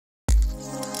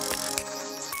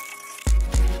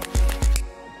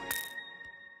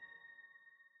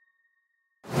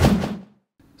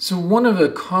So one of the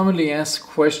commonly asked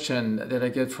questions that I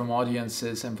get from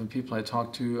audiences and from people I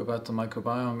talk to about the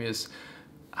microbiome is,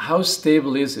 how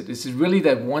stable is it? Is it really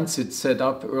that once it's set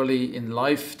up early in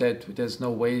life that there's no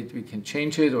way we can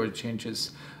change it, or it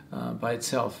changes by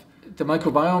itself? The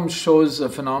microbiome shows a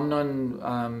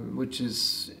phenomenon which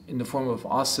is in the form of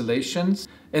oscillations,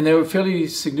 and they're fairly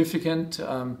significant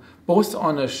both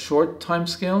on a short time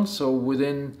scale, so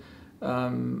within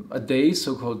a day,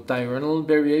 so-called diurnal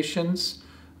variations,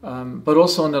 but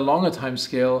also on a longer time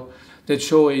scale that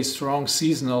show a strong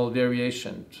seasonal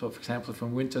variation. So for example,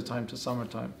 from winter time to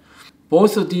summertime.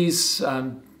 Both of these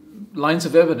lines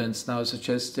of evidence now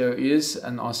suggest there is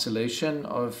an oscillation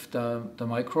of the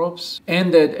microbes,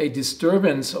 and that a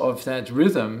disturbance of that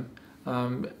rhythm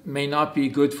may not be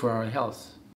good for our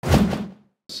health.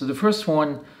 So the first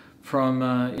one from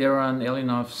Eran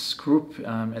Elinov's group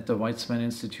at the Weizmann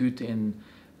Institute in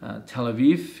Tel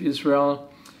Aviv, Israel.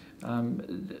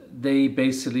 They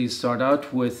basically start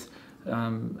out with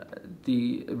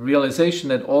the realization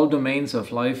that all domains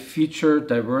of life feature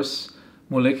diverse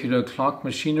molecular clock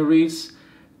machineries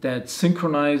that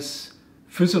synchronize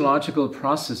physiological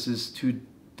processes to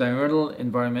diurnal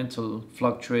environmental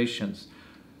fluctuations.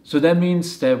 So that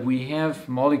means that we have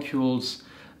molecules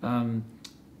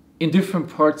in different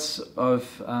parts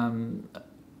of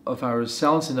our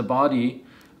cells in the body,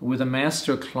 with a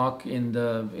master clock in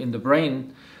the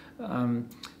brain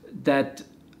that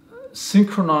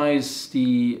synchronize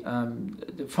the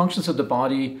functions of the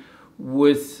body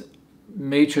with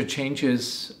major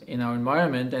changes in our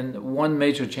environment. And one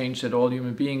major change that all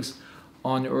human beings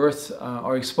on Earth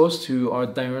are exposed to are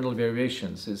diurnal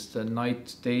variations. It's the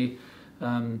night-day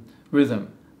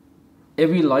rhythm.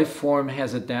 Every life form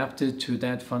has adapted to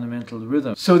that fundamental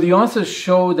rhythm. So the authors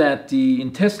show that the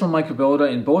intestinal microbiota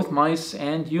in both mice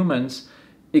and humans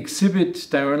exhibit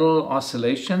diurnal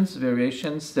oscillations,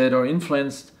 variations that are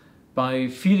influenced by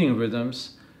feeding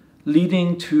rhythms,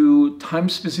 leading to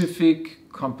time-specific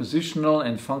compositional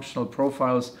and functional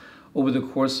profiles over the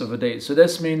course of a day. So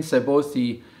this means that both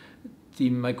the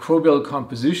microbial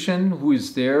composition, who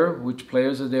is there, which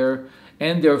players are there,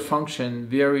 and their function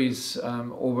varies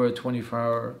over a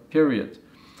 24-hour period.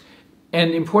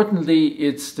 And importantly,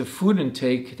 it's the food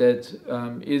intake that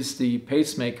is the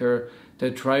pacemaker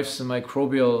that drives the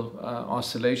microbial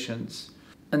oscillations.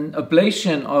 An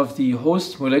ablation of the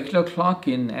host molecular clock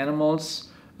in animals,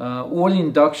 or the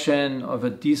induction of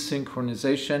a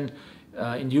desynchronization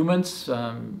in humans,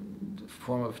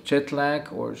 form of jet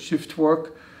lag or shift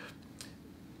work,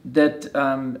 that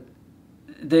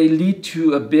they lead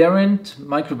to aberrant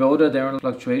microbiota diurnal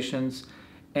fluctuations,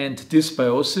 and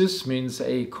dysbiosis means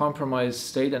a compromised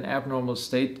state, an abnormal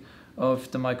state of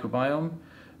the microbiome,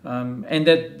 and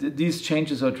that these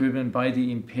changes are driven by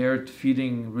the impaired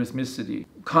feeding rhythmicity.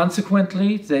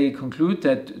 Consequently, they conclude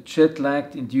that jet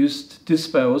lag-induced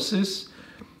dysbiosis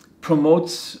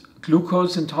promotes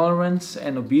glucose intolerance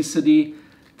and obesity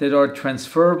that are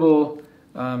transferable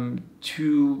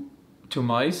to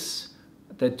mice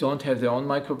that don't have their own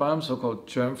microbiome, so-called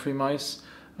germ-free mice.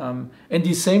 And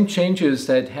these same changes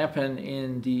that happen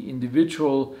in the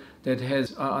individual that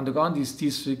has undergone these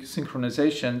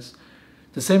desynchronizations,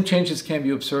 the same changes can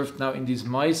be observed now in these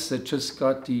mice that just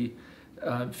got the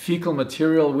fecal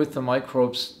material with the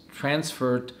microbes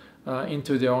transferred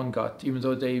into their own gut, even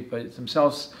though they by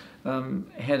themselves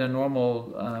had a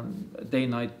normal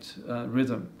day-night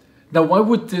rhythm. Now, why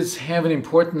would this have an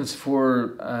importance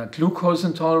for glucose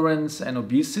intolerance and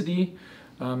obesity?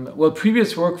 Well,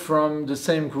 previous work from the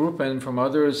same group and from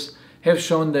others have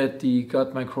shown that the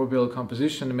gut microbial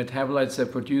composition, the metabolites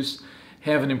that produce,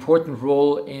 have an important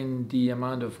role in the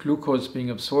amount of glucose being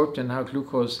absorbed and how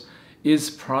glucose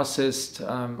is processed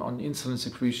on insulin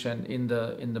secretion in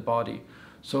the body.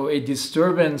 So a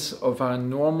disturbance of our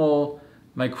normal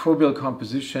microbial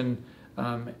composition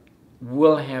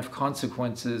will have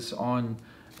consequences on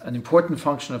an important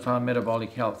function of our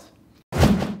metabolic health.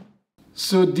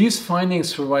 So these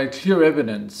findings provide clear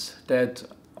evidence that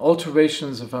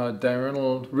alterations of our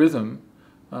diurnal rhythm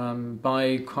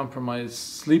by compromised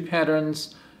sleep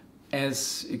patterns,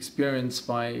 as experienced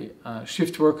by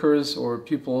shift workers or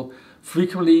people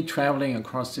frequently traveling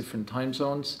across different time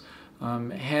zones,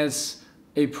 has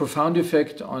a profound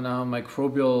effect on our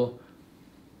microbial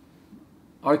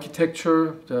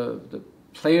architecture, the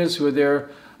players who are there,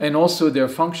 and also their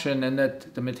function, and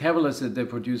that the metabolites that they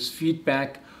produce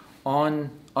feedback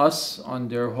on us, on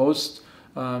their host,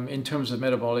 in terms of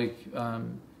metabolic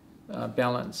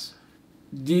balance.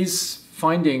 These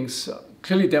findings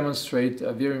clearly demonstrate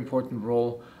a very important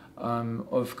role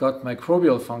of gut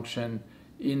microbial function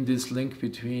in this link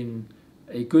between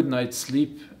a good night's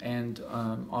sleep and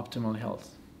optimal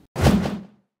health.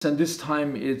 And this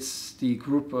time it's the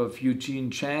group of Hyo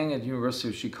Jin Chang at the University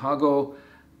of Chicago,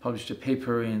 published a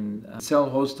paper in Cell,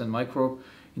 Host and Microbe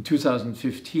in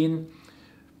 2015.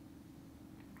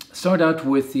 Start out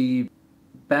with the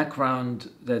background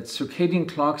that circadian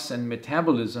clocks and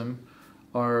metabolism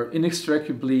are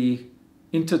inextricably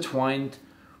intertwined,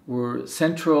 where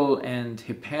central and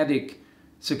hepatic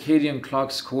circadian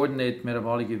clocks coordinate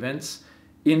metabolic events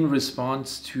in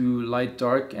response to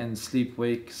light-dark and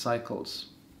sleep-wake cycles.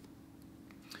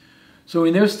 So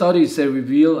in their studies, they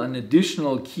reveal an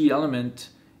additional key element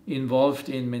involved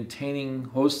in maintaining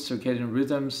host circadian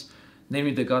rhythms,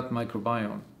 namely the gut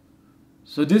microbiome.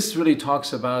 So this paper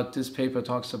talks about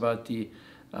the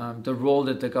role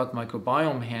that the gut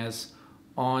microbiome has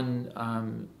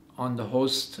on the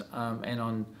host and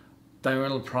on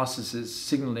diurnal processes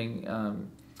signaling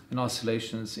and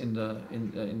oscillations in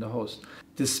the host.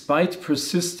 Despite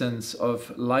persistence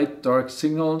of light-dark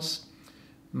signals,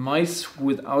 mice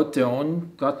without their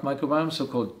own gut microbiome,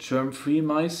 so-called germ-free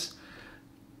mice,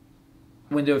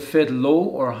 when they're fed low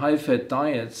or high-fat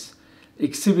diets,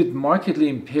 exhibit markedly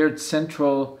impaired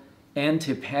central and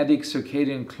hepatic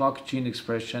circadian clock gene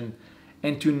expression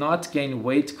and do not gain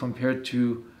weight compared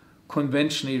to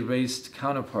conventionally raised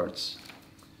counterparts.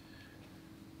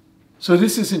 So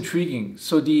this is intriguing.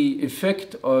 So the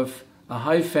effect of a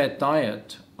high-fat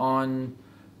diet on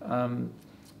the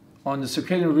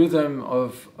circadian rhythm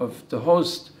of the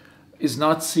host is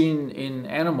not seen in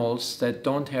animals that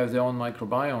don't have their own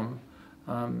microbiome,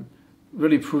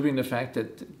 really proving the fact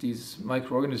that these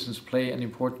microorganisms play an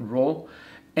important role,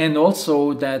 and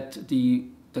also that the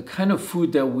kind of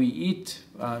food that we eat,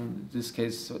 in this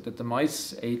case that the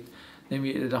mice ate,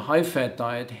 namely the high-fat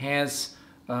diet, has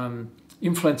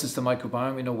influences the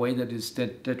microbiome in a way that is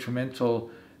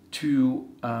detrimental to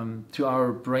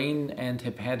our brain and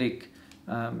hepatic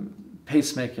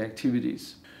pacemaker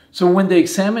activities. So when they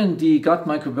examined the gut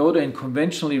microbiota in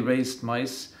conventionally raised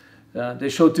mice, they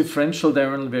showed differential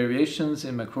diurnal variations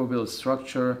in microbial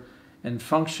structure and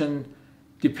function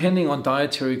depending on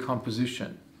dietary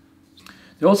composition.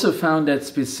 They also found that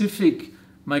specific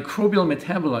microbial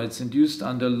metabolites induced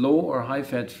under low or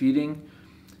high-fat feeding,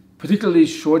 particularly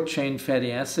short-chain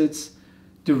fatty acids,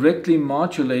 directly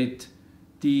modulate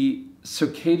the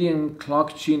circadian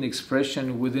clock gene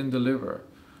expression within the liver.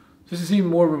 This is even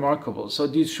more remarkable. So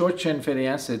these short-chain fatty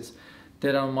acids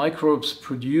that our microbes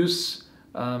produce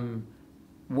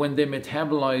when they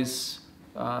metabolize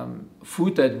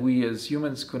food that we as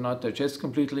humans could not digest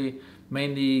completely,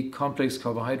 mainly complex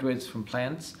carbohydrates from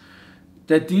plants,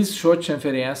 that these short-chain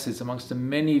fatty acids, amongst the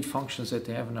many functions that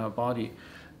they have in our body,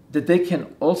 that they can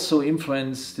also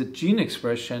influence the gene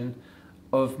expression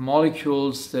of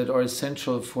molecules that are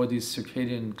essential for these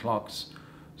circadian clocks.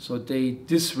 So they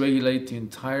dysregulate the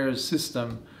entire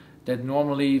system that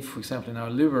normally, for example, in our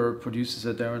liver, produces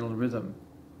a diurnal rhythm.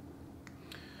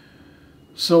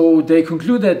 So they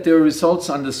conclude that their results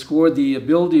underscore the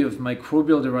ability of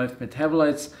microbial-derived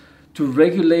metabolites to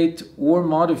regulate or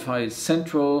modify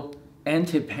central and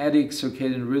hepatic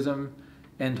circadian rhythm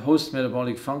and host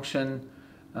metabolic function,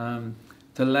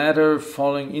 the latter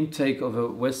following intake of a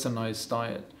westernized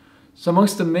diet. So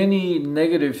amongst the many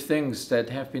negative things that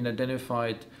have been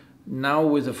identified now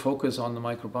with a focus on the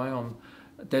microbiome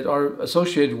that are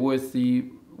associated with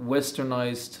the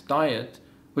westernized diet,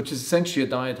 which is essentially a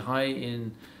diet high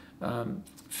in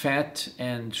fat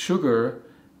and sugar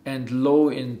and low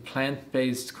in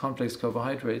plant-based complex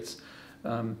carbohydrates,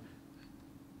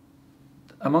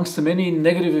 amongst the many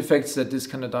negative effects that this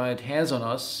kind of diet has on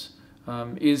us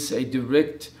is a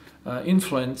direct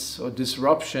influence or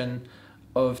disruption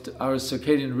of our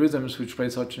circadian rhythms, which play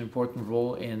such an important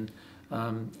role in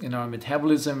our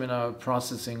metabolism, in our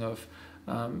processing of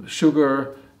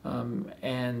sugar,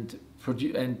 and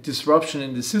disruption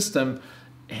in the system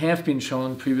have been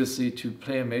shown previously to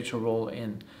play a major role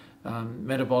in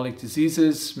metabolic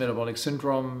diseases, metabolic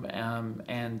syndrome,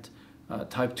 and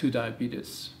type 2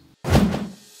 diabetes.